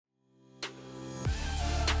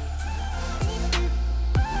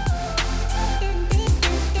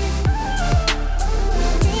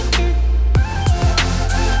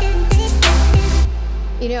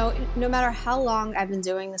no matter how long I've been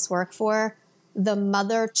doing this work for, the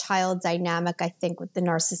mother-child dynamic, I think, with the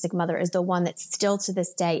narcissistic mother is the one that still to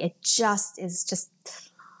this day,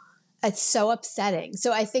 it's so upsetting.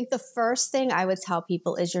 So I think the first thing I would tell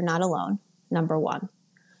people is you're not alone, number one.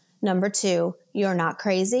 Number two, you're not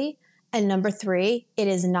crazy. And number three, it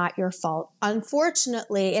is not your fault.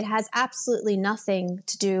 Unfortunately, it has absolutely nothing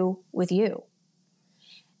to do with you.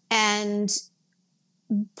 And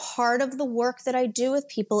part of the work that I do with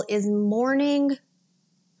people is mourning.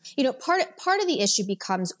 Part of the issue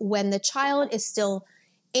becomes when the child is still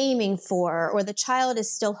aiming for, or the child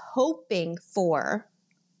is still hoping for,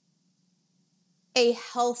 a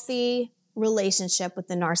healthy relationship with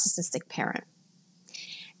the narcissistic parent.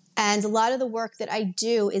 And a lot of the work that I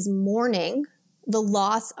do is mourning the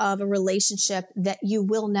loss of a relationship that you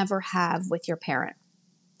will never have with your parent.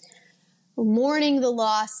 Mourning the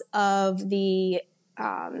loss of the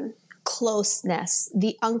closeness,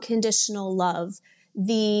 the unconditional love,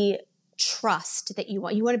 the trust that you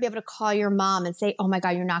want. You want to be able to call your mom and say, oh my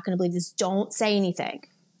God, you're not going to believe this. Don't say anything.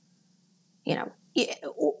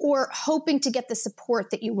 Or hoping to get the support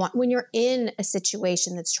that you want when you're in a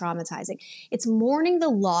situation that's traumatizing. It's mourning the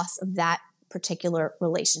loss of that particular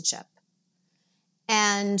relationship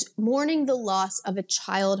and mourning the loss of a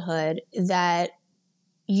childhood that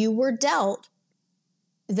you were dealt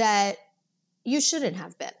that you shouldn't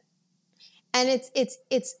have been. And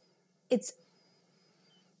it's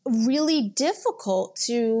really difficult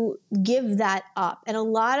to give that up. And a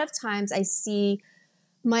lot of times I see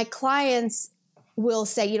my clients will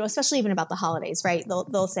say, especially even about the holidays, right?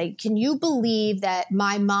 They'll say, can you believe that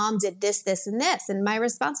my mom did this, this, and this? And my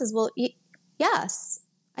response is, well, yes,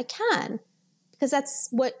 I can, because that's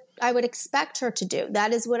what I would expect her to do.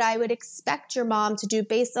 That is what I would expect your mom to do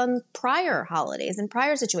based on prior holidays and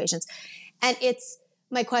prior situations. And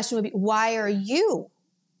my question would be, why are you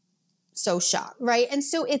so shocked, right? And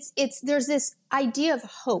so there's this idea of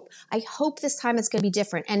hope. I hope this time it's going to be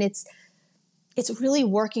different. And it's really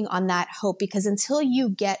working on that hope, because until you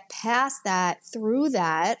get past that, through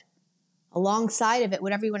that, alongside of it,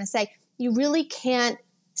 whatever you want to say, you really can't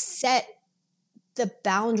set the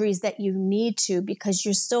boundaries that you need to, because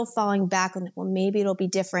you're still falling back on, well, maybe it'll be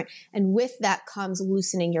different. And with that comes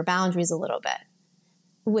loosening your boundaries a little bit,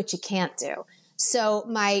 which you can't do. So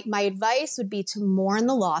my advice would be to mourn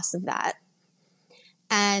the loss of that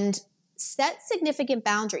and set significant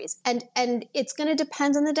boundaries. And it's going to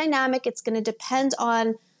depend on the dynamic. It's going to depend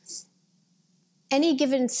on any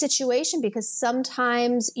given situation, because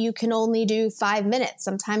sometimes you can only do 5 minutes.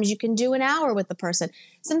 Sometimes you can do an hour with the person.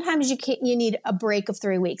 Sometimes you need a break of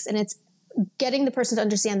 3 weeks. And it's getting the person to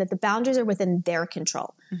understand that the boundaries are within their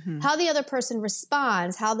control. Mm-hmm. How the other person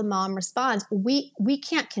responds, how the mom responds, we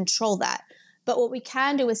can't control that. But what we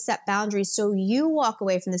can do is set boundaries so you walk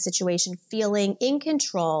away from the situation feeling in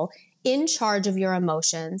control, in charge of your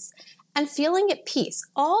emotions, and feeling at peace.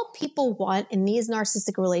 All people want in these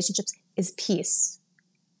narcissistic relationships is peace.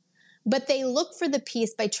 But they look for the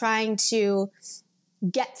peace by trying to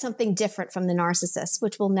get something different from the narcissist,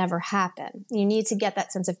 which will never happen. You need to get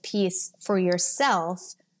that sense of peace for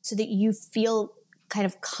yourself so that you feel kind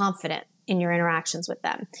of confident in your interactions with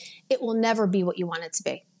them. It will never be what you want it to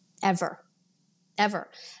be, ever, ever.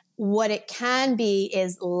 What it can be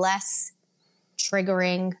is less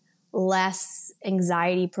triggering, less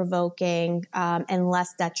anxiety provoking, and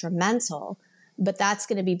less detrimental. But that's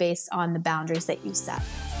going to be based on the boundaries that you set.